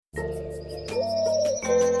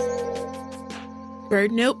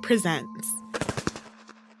BirdNote presents. Is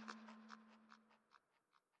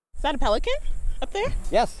that a pelican up there?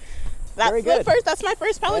 Yes. Very good. That's my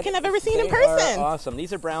first pelican I've ever seen in person. Are awesome.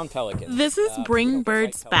 These are brown pelicans. This is Bring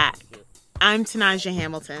Birds Back. I'm Tanaja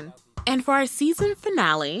Hamilton. And for our season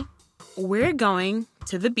finale, we're going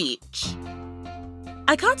to the beach.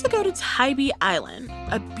 I got to go to Tybee Island,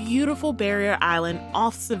 a beautiful barrier island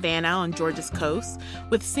off Savannah on Georgia's coast,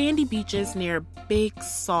 with sandy beaches near a big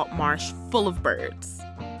salt marsh full of birds.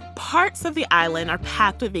 Parts of the island are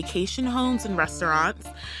packed with vacation homes and restaurants,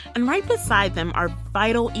 and right beside them are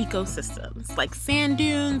vital ecosystems like sand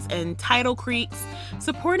dunes and tidal creeks,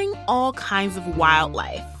 supporting all kinds of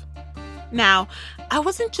wildlife. Now, I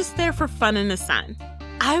wasn't just there for fun in the sun.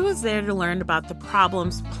 I was there to learn about the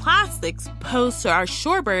problems plastics pose to our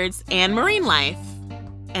shorebirds and marine life.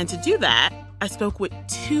 And to do that, I spoke with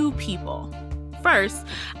two people. First,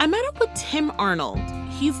 I met up with Tim Arnold.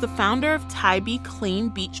 He's the founder of Tybee Clean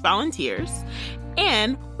Beach Volunteers.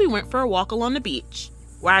 And we went for a walk along the beach,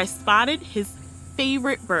 where I spotted his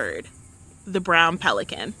favorite bird, the brown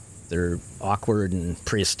pelican. They're awkward and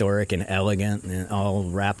prehistoric and elegant and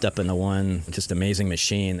all wrapped up into one just amazing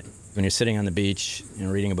machine. When you're sitting on the beach,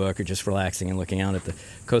 reading a book or just relaxing and looking out at the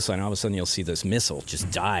coastline, all of a sudden you'll see this missile just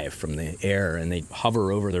dive from the air, and they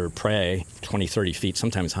hover over their prey 20, 30 feet,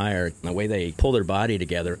 sometimes higher. And the way they pull their body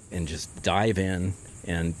together and just dive in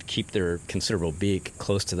and keep their considerable beak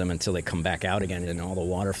close to them until they come back out again and all the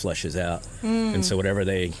water flushes out. And so whatever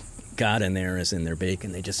they got in there is in their beak,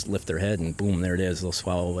 and they just lift their head and boom, there it is. They'll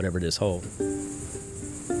swallow whatever it is whole.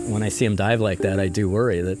 When I see them dive like that, I do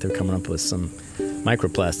worry that they're coming up with some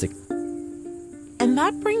microplastic. And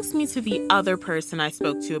that brings me to the other person I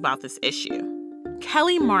spoke to about this issue.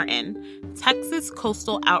 Kelly Martin, Texas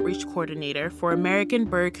Coastal Outreach Coordinator for American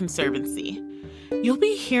Bird Conservancy. You'll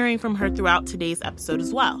be hearing from her throughout today's episode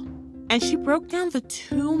as well. And she broke down the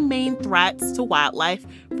two main threats to wildlife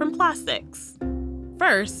from plastics.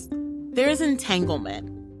 First, there's entanglement,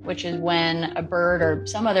 which is when a bird or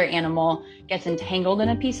some other animal gets entangled in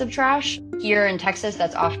a piece of trash. Here in Texas,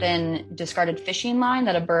 that's often discarded fishing line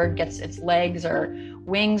that a bird gets its legs or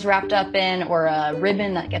wings wrapped up in, or a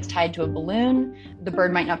ribbon that gets tied to a balloon. The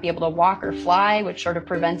bird might not be able to walk or fly, which sort of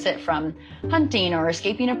prevents it from hunting or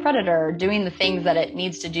escaping a predator or doing the things that it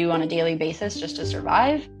needs to do on a daily basis just to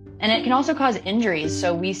survive. And it can also cause injuries.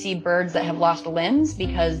 So we see birds that have lost limbs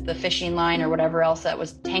because the fishing line or whatever else that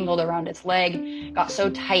was tangled around its leg got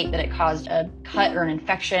so tight that it caused a cut or an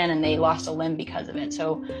infection, and they lost a limb because of it.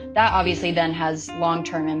 So that obviously then has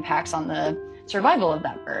long-term impacts on the survival of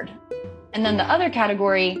that bird. And then the other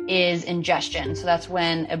category is ingestion. So that's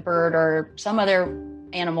when a bird or some other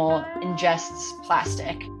animal ingests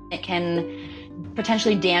plastic. It can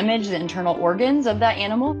potentially damage the internal organs of that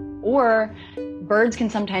animal, or birds can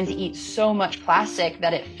sometimes eat so much plastic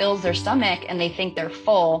that it fills their stomach and they think they're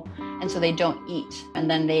full, and so they don't eat. And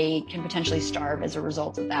then they can potentially starve as a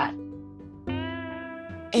result of that.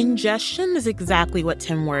 Ingestion is exactly what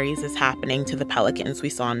Tim worries is happening to the pelicans we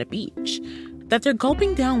saw on the beach. That they're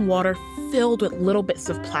gulping down water filled with little bits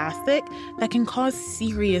of plastic that can cause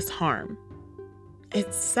serious harm.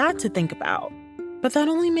 It's sad to think about, but that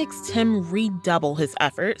only makes Tim redouble his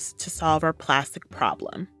efforts to solve our plastic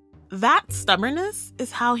problem. That stubbornness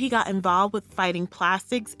is how he got involved with fighting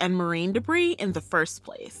plastics and marine debris in the first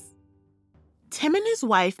place. Tim and his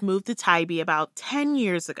wife moved to Tybee about 10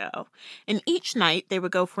 years ago, and each night they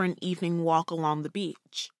would go for an evening walk along the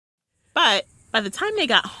beach. But by the time they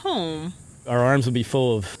got home, our arms would be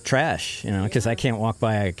full of trash, because I can't walk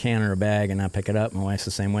by a can or a bag and not pick it up. My wife's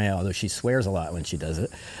the same way, although she swears a lot when she does it.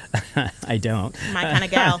 I don't. My kind of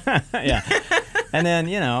gal. Yeah. And then,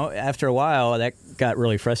 after a while, that got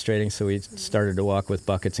really frustrating, so we started to walk with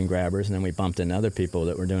buckets and grabbers, and then we bumped into other people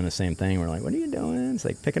that were doing the same thing. We're like, what are you doing? It's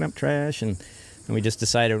like picking up trash. And we just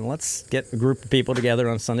decided, well, let's get a group of people together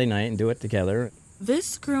on Sunday night and do it together.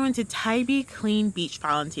 This grew into Tybee Clean Beach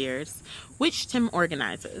Volunteers, which Tim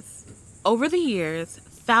organizes. Over the years,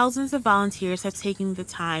 thousands of volunteers have taken the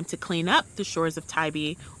time to clean up the shores of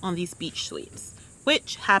Tybee on these beach sweeps,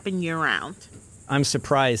 which happen year-round. I'm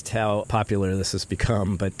surprised how popular this has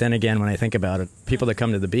become, but then again, when I think about it, people that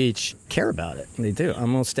come to the beach care about it. They do.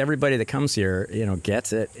 Almost everybody that comes here,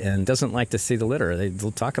 gets it and doesn't like to see the litter.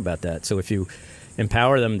 They'll talk about that. So if you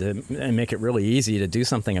empower them to and make it really easy to do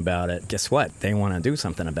something about it, guess what? They want to do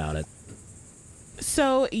something about it.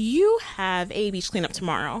 So you have a beach cleanup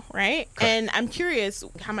tomorrow, right? Correct. And I'm curious,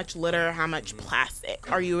 how much litter, how much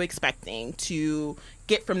plastic are you expecting to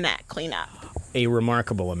get from that cleanup? A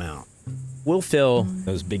remarkable amount. We'll fill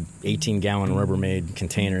those big 18-gallon Rubbermaid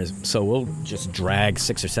containers, so we'll just drag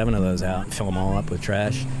 6 or 7 of those out and fill them all up with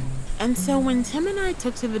trash. And so when Tim and I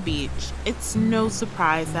took to the beach, it's no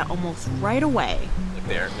surprise that almost right away... Look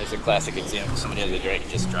there's a classic example. Somebody has a drink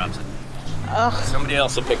and just drops it. Ugh. Somebody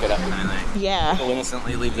else will pick it up and then Yeah. People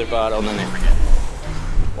innocently leave their bottle and then they forget.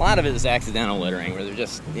 A lot of it is accidental littering, where they're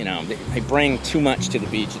just, they bring too much to the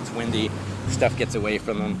beach. It's windy, stuff gets away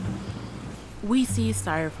from them. We see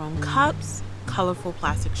styrofoam cups, colorful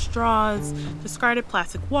plastic straws, discarded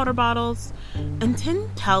plastic water bottles, and Tim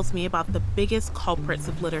tells me about the biggest culprits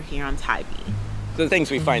of litter here on Tybee. The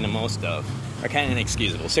things we find the most of are kind of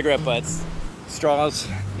inexcusable. Cigarette butts, straws,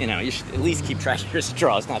 you should at least keep track of your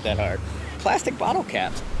straws, not that hard. Plastic bottle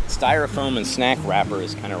caps, styrofoam and snack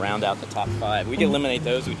wrappers kind of round out the top 5. We could eliminate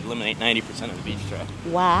those, we'd eliminate 90% of the beach trash.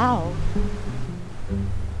 Wow.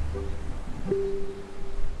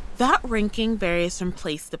 That ranking varies from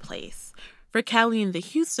place to place. For Kelly in the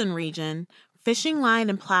Houston region, fishing line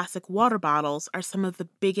and plastic water bottles are some of the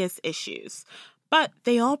biggest issues, but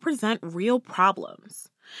they all present real problems.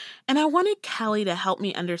 And I wanted Kelly to help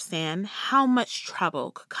me understand how much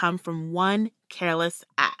trouble could come from one careless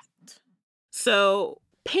act. So,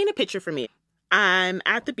 paint a picture for me. I'm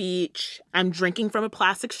at the beach, I'm drinking from a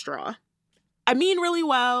plastic straw. I mean really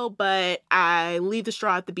well, but I leave the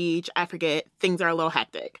straw at the beach, I forget, things are a little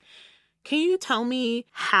hectic. Can you tell me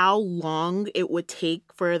how long it would take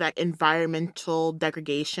for that environmental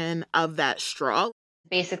degradation of that straw?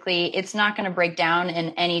 Basically, it's not going to break down in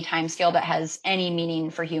any time scale that has any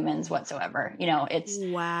meaning for humans whatsoever. It's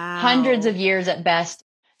hundreds of years at best.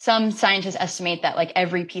 Some scientists estimate that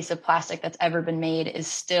every piece of plastic that's ever been made is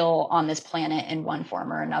still on this planet in one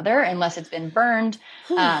form or another, unless it's been burned.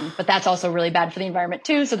 But that's also really bad for the environment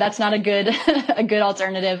too. So that's not a good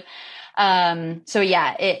alternative.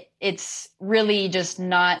 It's really just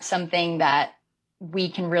not something that we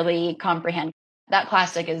can really comprehend. That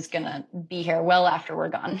plastic is going to be here well after we're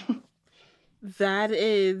gone. That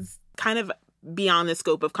is kind of beyond the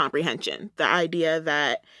scope of comprehension. The idea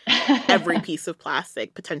that every piece of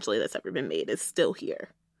plastic potentially that's ever been made is still here.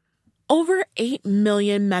 Over 8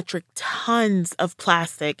 million metric tons of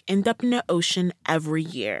plastic end up in the ocean every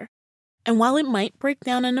year. And while it might break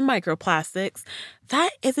down into microplastics,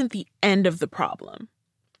 that isn't the end of the problem.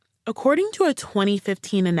 According to a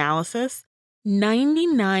 2015 analysis,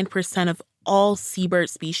 99% of all seabird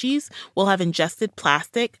species will have ingested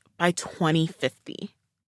plastic by 2050.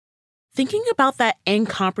 Thinking about that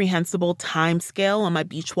incomprehensible time scale on my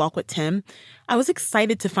beach walk with Tim, I was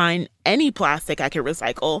excited to find any plastic I could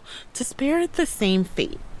recycle to spare it the same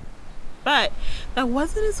fate. But that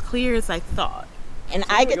wasn't as clear as I thought. And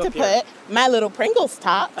I get to put my little Pringles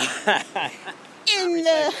top in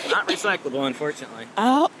the... Not recyclable, unfortunately.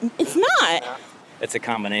 Oh, it's not? It's a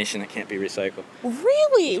combination that can't be recycled.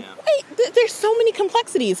 Really? Yeah. Wait, there's so many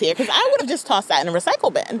complexities here, because I would have just tossed that in a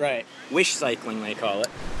recycle bin. Right. Wish cycling, they call it.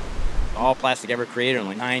 All plastic ever created,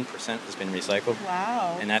 only 9% has been recycled.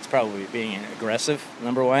 Wow. And that's probably being aggressive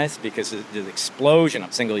number-wise, because the explosion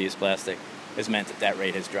of single-use plastic has meant that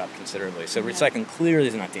rate has dropped considerably. So recycling clearly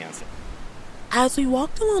is not the answer. As we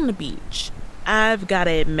walked along the beach, I've got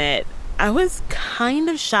to admit, I was kind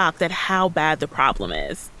of shocked at how bad the problem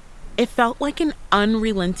is. It felt like an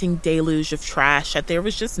unrelenting deluge of trash that there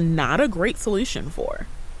was just not a great solution for.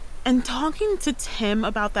 And talking to Tim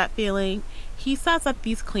about that feeling, he says that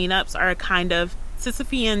these cleanups are a kind of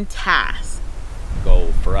Sisyphean task.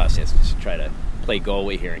 Goal for us is just to try to play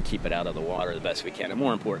goalie here and keep it out of the water the best we can. And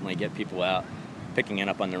more importantly, get people out, picking it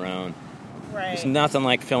up on their own. Right. There's nothing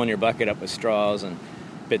like filling your bucket up with straws and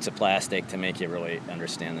bits of plastic to make you really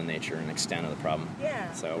understand the nature and extent of the problem.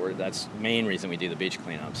 Yeah. So that's the main reason we do the beach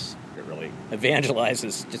cleanups. It really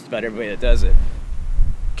evangelizes just about everybody that does it.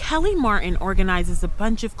 Kelly Martin organizes a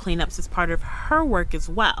bunch of cleanups as part of her work as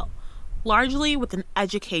well, largely with an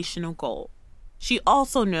educational goal. She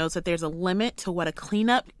also knows that there's a limit to what a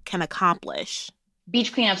cleanup can accomplish.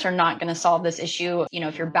 Beach cleanups are not going to solve this issue.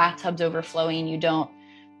 If your bathtub's overflowing, you don't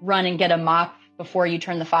run and get a mop before you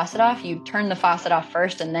turn the faucet off. You turn the faucet off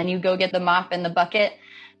first, and then you go get the mop and the bucket.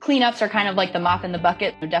 Cleanups are kind of like the mop and the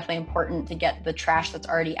bucket. They're definitely important to get the trash that's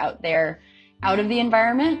already out there out of the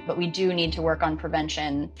environment, but we do need to work on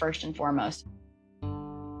prevention first and foremost.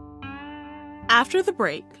 After the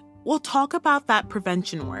break, we'll talk about that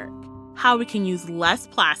prevention work, how we can use less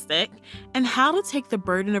plastic, and how to take the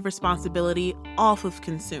burden of responsibility off of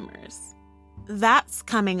consumers. That's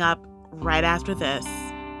coming up right after this.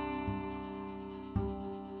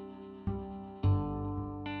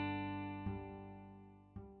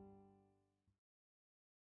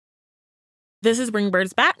 This is Bring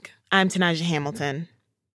Birds Back. I'm Tanaja Hamilton.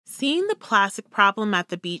 Seeing the plastic problem at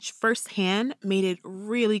the beach firsthand made it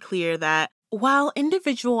really clear that while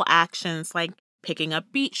individual actions like picking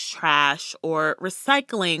up beach trash or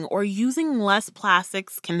recycling or using less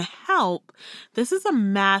plastics can help, this is a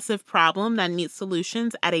massive problem that needs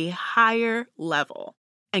solutions at a higher level.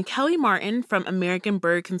 And Kelly Martin from American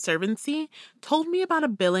Bird Conservancy told me about a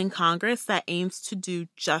bill in Congress that aims to do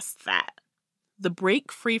just that, the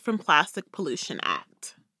Break Free from Plastic Pollution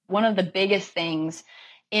Act. One of the biggest things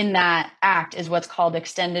in that act is what's called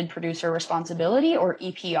Extended Producer Responsibility, or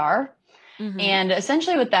EPR. Mm-hmm. And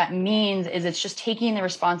essentially what that means is it's just taking the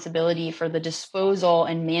responsibility for the disposal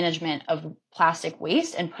and management of plastic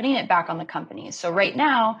waste and putting it back on the companies. So right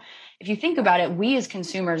now, if you think about it, we as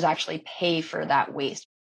consumers actually pay for that waste.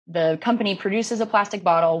 The company produces a plastic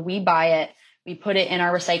bottle, we buy it, we put it in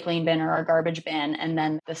our recycling bin or our garbage bin, and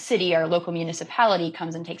then the city, our local municipality,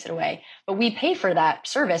 comes and takes it away. But we pay for that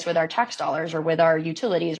service with our tax dollars or with our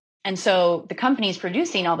utilities. And so the companies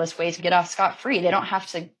producing all this waste get off scot-free. They don't have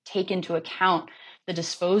to take into account the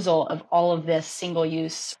disposal of all of this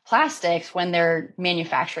single-use plastics when they're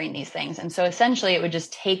manufacturing these things. And so essentially it would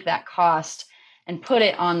just take that cost and put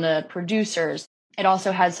it on the producers. It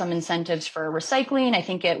also has some incentives for recycling. I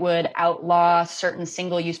think it would outlaw certain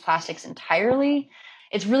single-use plastics entirely.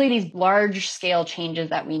 It's really these large-scale changes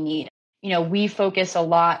that we need. You know, we focus a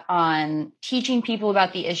lot on teaching people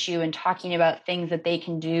about the issue and talking about things that they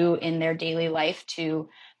can do in their daily life to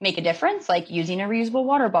make a difference, like using a reusable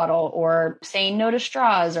water bottle or saying no to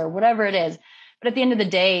straws or whatever it is. But at the end of the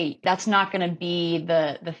day, that's not going to be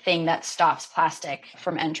the thing that stops plastic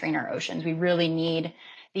from entering our oceans. We really need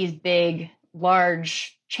these big,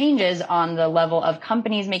 large changes on the level of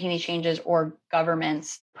companies making these changes or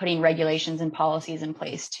governments putting regulations and policies in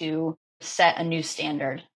place to set a new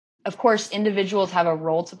standard. Of course, individuals have a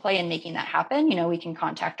role to play in making that happen. You know, we can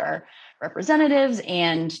contact our representatives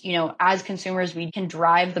and, you know, as consumers, we can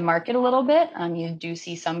drive the market a little bit. You do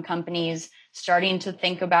see some companies starting to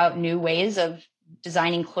think about new ways of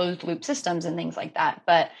designing closed loop systems and things like that.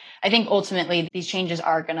 But I think ultimately these changes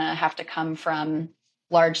are going to have to come from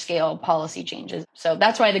large scale policy changes. So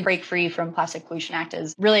that's why the Break Free from Plastic Pollution Act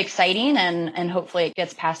is really exciting and hopefully it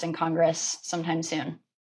gets passed in Congress sometime soon.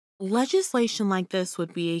 Legislation like this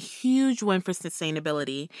would be a huge win for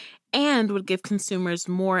sustainability and would give consumers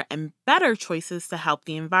more and better choices to help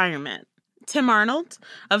the environment. Tim Arnold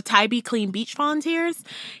of Tybee Clean Beach Volunteers,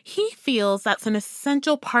 he feels that's an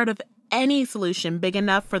essential part of any solution big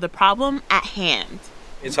enough for the problem at hand.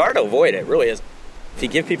 It's hard to avoid it, really is. If you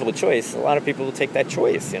give people a choice, a lot of people will take that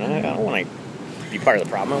choice. You know, I don't want to be part of the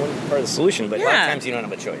problem. I want to be part of the solution, but a lot of times you don't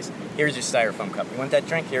have a choice. Here's your styrofoam cup. You want that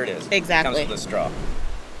drink? Here it is. Exactly. It comes with a straw.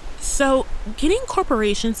 So getting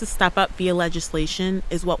corporations to step up via legislation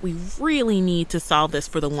is what we really need to solve this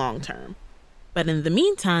for the long term. But in the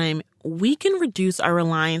meantime, we can reduce our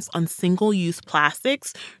reliance on single-use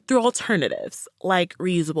plastics through alternatives like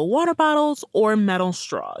reusable water bottles or metal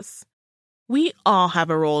straws. We all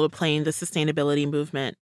have a role to play in the sustainability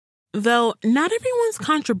movement, though not everyone's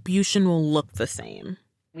contribution will look the same.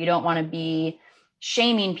 We don't want to be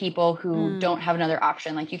shaming people who don't have another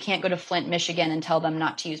option. Like you can't go to Flint, Michigan and tell them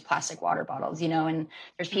not to use plastic water bottles, you know, and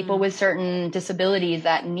there's people with certain disabilities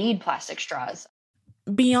that need plastic straws.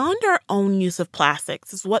 Beyond our own use of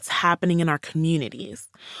plastics is what's happening in our communities.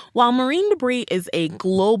 While marine debris is a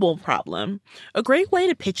global problem, a great way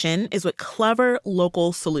to pitch in is with clever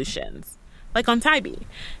local solutions. Like on Tybee,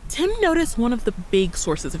 Tim noticed one of the big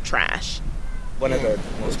sources of trash. One of the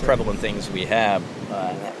most prevalent things we have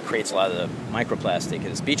that creates a lot of the microplastic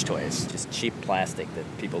is beach toys, just cheap plastic that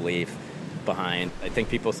people leave behind. I think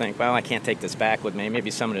people think, well, I can't take this back with me. Maybe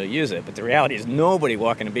somebody will use it. But the reality is nobody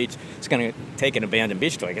walking the beach is going to take an abandoned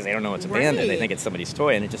beach toy because they don't know it's abandoned. They think it's somebody's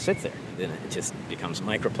toy, and it just sits there. Then it just becomes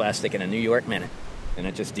microplastic in a New York minute, and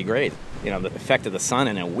it just degrades. You know, the effect of the sun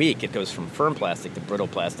in a week, it goes from firm plastic to brittle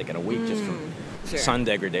plastic in a week just from sun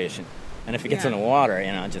degradation. And if it gets in the water,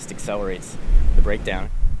 you know, it just accelerates the breakdown.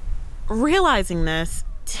 Realizing this,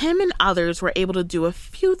 Tim and others were able to do a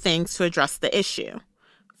few things to address the issue.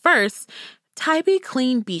 First, Tybee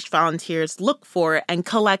Clean Beach Volunteers look for and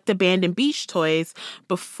collect abandoned beach toys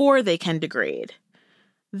before they can degrade.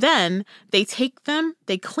 Then, they take them,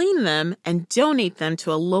 they clean them, and donate them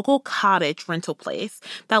to a local cottage rental place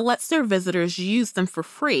that lets their visitors use them for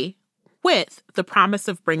free, with the promise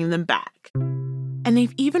of bringing them back. And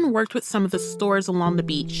they've even worked with some of the stores along the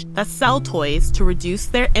beach that sell toys to reduce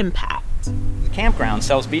their impact. The campground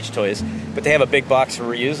sells beach toys, but they have a big box for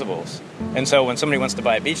reusables. And so when somebody wants to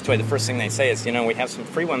buy a beach toy, the first thing they say is, you know, we have some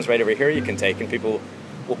free ones right over here you can take. And people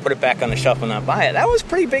we'll put it back on the shelf and not buy it. That was a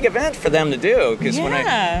pretty big event for them to do, because when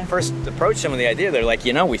I first approached them with the idea, they're like,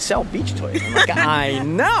 we sell beach toys. I'm like, I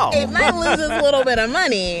know. It might lose a little bit of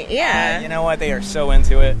money. Yeah. You know what? They are so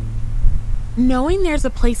into it. Knowing there's a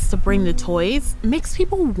place to bring the toys makes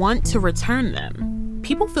people want to return them.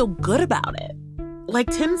 People feel good about it. Like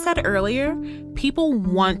Tim said earlier, people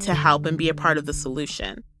want to help and be a part of the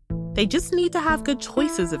solution. They just need to have good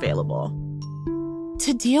choices available.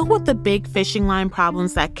 To deal with the big fishing line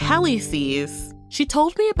problems that Kelly sees, she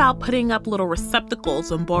told me about putting up little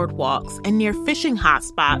receptacles on boardwalks and near fishing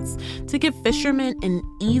hotspots to give fishermen an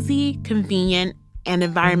easy, convenient, and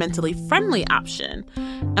environmentally friendly option.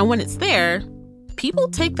 And when it's there, people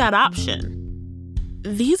take that option.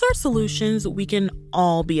 These are solutions we can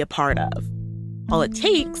all be a part of. All it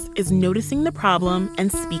takes is noticing the problem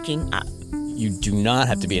and speaking up. You do not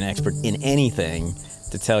have to be an expert in anything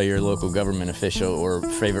to tell your local government official or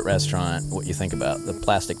favorite restaurant what you think about the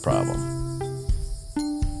plastic problem.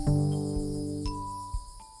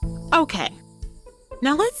 Okay,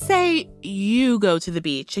 now let's say you go to the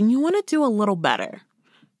beach and you want to do a little better.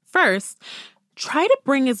 First, try to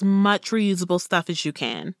bring as much reusable stuff as you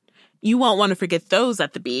can. You won't want to forget those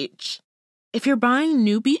at the beach. If you're buying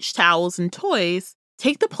new beach towels and toys,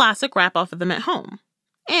 take the plastic wrap off of them at home.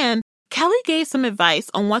 And Kelly gave some advice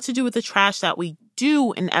on what to do with the trash that we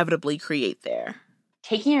do inevitably create there.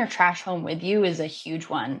 Taking your trash home with you is a huge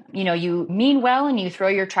one. You mean well and you throw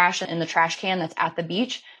your trash in the trash can that's at the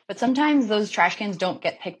beach, but sometimes those trash cans don't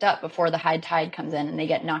get picked up before the high tide comes in and they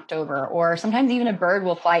get knocked over. Or sometimes even a bird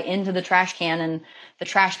will fly into the trash can and the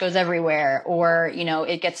trash goes everywhere. Or,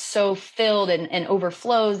 it gets so filled and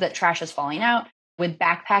overflows that trash is falling out. With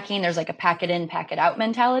backpacking, there's like a pack it in, pack it out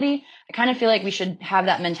mentality. I kind of feel like we should have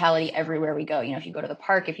that mentality everywhere we go. If you go to the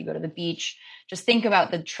park, if you go to the beach, just think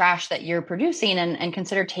about the trash that you're producing and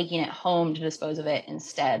consider taking it home to dispose of it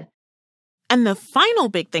instead. And the final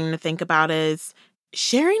big thing to think about is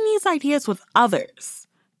sharing these ideas with others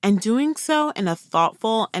and doing so in a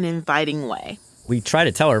thoughtful and inviting way. We try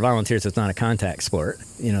to tell our volunteers it's not a contact sport.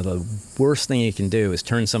 The worst thing you can do is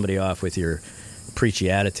turn somebody off with your preachy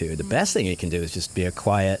attitude. The best thing you can do is just be a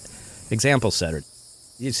quiet example setter.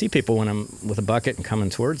 You see people when I'm with a bucket and coming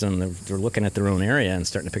towards them, they're looking at their own area and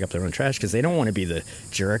starting to pick up their own trash because they don't want to be the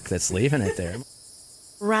jerk that's leaving it there.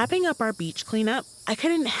 Wrapping up our beach cleanup, I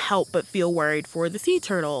couldn't help but feel worried for the sea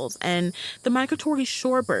turtles and the migratory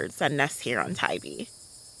shorebirds that nest here on Tybee.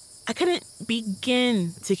 I couldn't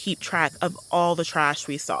begin to keep track of all the trash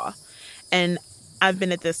we saw. And I've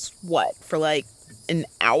been at this, for like an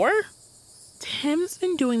hour? Tim's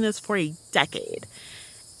been doing this for a decade.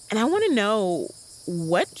 And I want to know,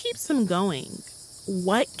 what keeps him going?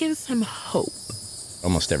 What gives him hope?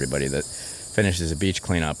 Almost everybody that finishes a beach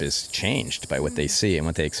cleanup is changed by what they see and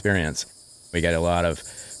what they experience. We got a lot of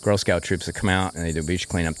Girl Scout troops that come out and they do beach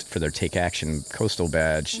cleanup for their Take Action Coastal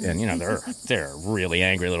badge. And, they're really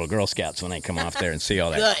angry little Girl Scouts when they come off there and see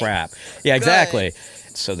all that crap. Yeah, exactly.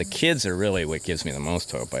 Good. So the kids are really what gives me the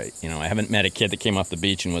most hope. I haven't met a kid that came off the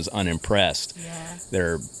beach and was unimpressed. Yeah.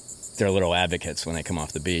 They're little advocates when they come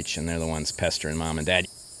off the beach, and they're the ones pestering mom and dad.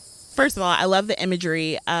 First of all, I love the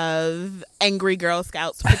imagery of angry Girl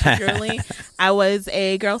Scouts, particularly. I was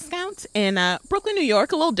a Girl Scout in Brooklyn, New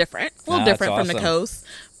York, a little different from the coast.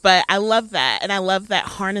 But I love that. And I love that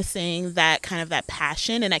harnessing that kind of that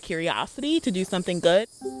passion and that curiosity to do something good.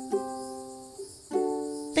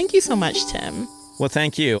 Thank you so much, Tim. Well,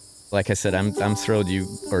 thank you. Like I said, I'm thrilled you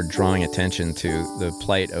are drawing attention to the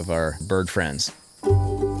plight of our bird friends.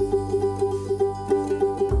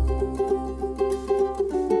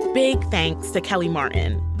 Big thanks to Kelly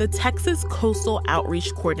Martin, the Texas Coastal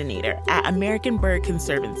Outreach Coordinator at American Bird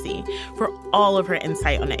Conservancy, for all of her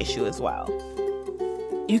insight on the issue as well.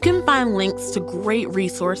 You can find links to great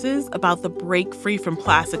resources about the Break Free from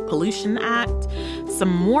Plastic Pollution Act, some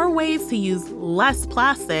more ways to use less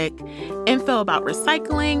plastic, info about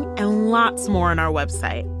recycling, and lots more on our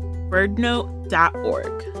website,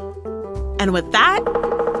 birdnote.org. And with that,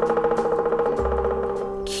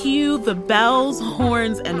 cue the bells,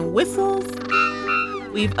 horns, and whistles.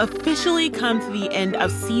 We've officially come to the end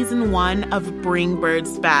of Season 1 of Bring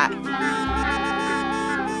Birds Back.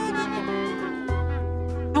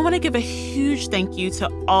 I want to give a huge thank you to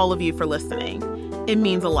all of you for listening. It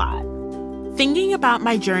means a lot. Thinking about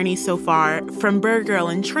my journey so far, from bird girl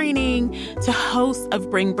in training to host of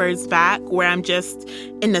Bring Birds Back, where I'm just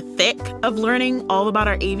in the thick of learning all about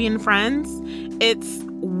our avian friends, it's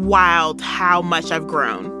wild how much I've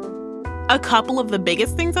grown. A couple of the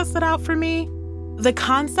biggest things that stood out for me: the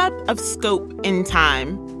concept of scope in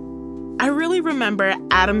time. I really remember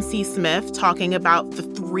Adam C. Smith talking about the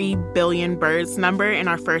 3 billion birds number in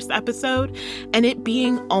our first episode and it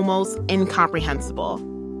being almost incomprehensible.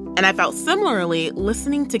 And I felt similarly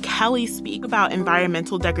listening to Kelly speak about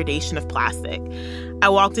environmental degradation of plastic. I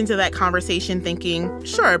walked into that conversation thinking,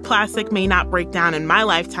 sure, plastic may not break down in my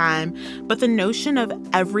lifetime, but the notion of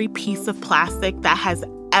every piece of plastic that has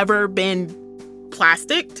ever been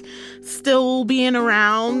plasticked still being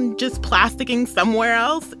around, just plasticking somewhere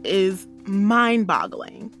else, is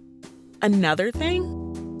mind-boggling. Another thing,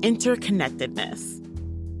 interconnectedness.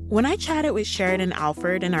 When I chatted with Sheridan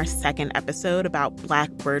Alford in our second episode about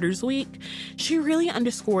Black Birders Week, she really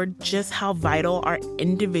underscored just how vital our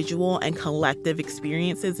individual and collective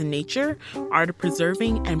experiences in nature are to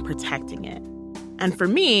preserving and protecting it. And for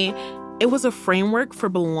me, it was a framework for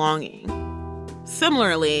belonging.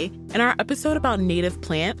 Similarly, in our episode about native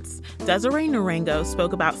plants, Desiree Narango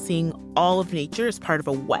spoke about seeing all of nature as part of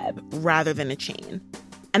a web rather than a chain.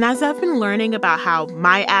 And as I've been learning about how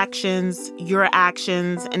my actions, your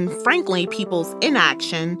actions, and frankly, people's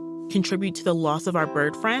inaction contribute to the loss of our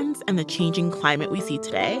bird friends and the changing climate we see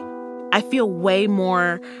today, I feel way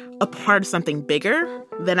more a part of something bigger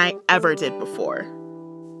than I ever did before.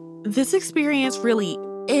 This experience really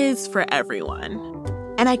is for everyone.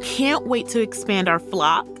 And I can't wait to expand our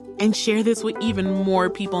flock and share this with even more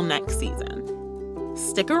people next season.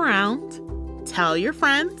 Stick around, tell your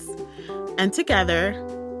friends, and together,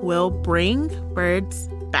 we'll bring birds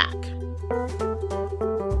back.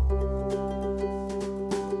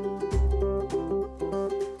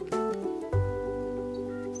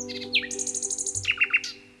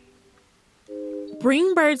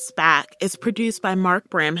 Bring Birds Back is produced by Mark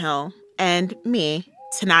Bramhill and me,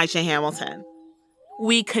 Tanaja Hamilton.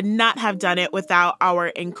 We could not have done it without our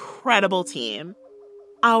incredible team.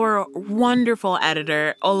 Our wonderful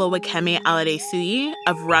editor, Olowokemi Aladesuyi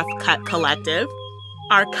of Rough Cut Collective,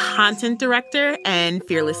 our content director and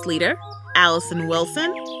fearless leader, Allison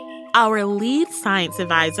Wilson, our lead science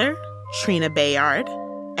advisor, Trina Bayard,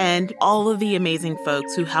 and all of the amazing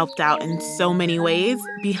folks who helped out in so many ways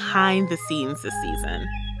behind the scenes this season.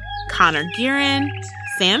 Connor Gearin,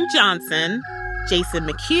 Sam Johnson, Jason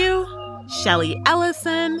McHugh, Shelly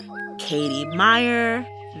Ellison, Katie Meyer,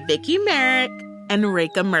 Vicky Merrick, and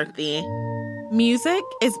Reka Murthy. Music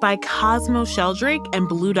is by Cosmo Sheldrake and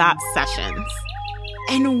Blue Dot Sessions.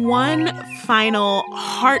 And one final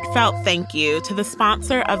heartfelt thank you to the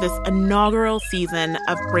sponsor of this inaugural season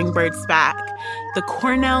of Bring Birds Back, the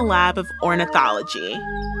Cornell Lab of Ornithology.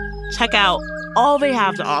 Check out all they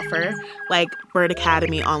have to offer, like Bird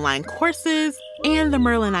Academy online courses and the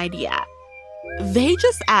Merlin ID app. They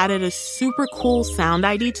just added a super cool sound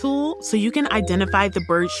ID tool so you can identify the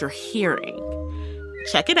birds you're hearing.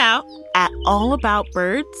 Check it out at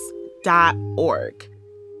allaboutbirds.org.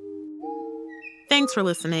 Thanks for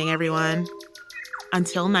listening, everyone.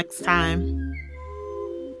 Until next time.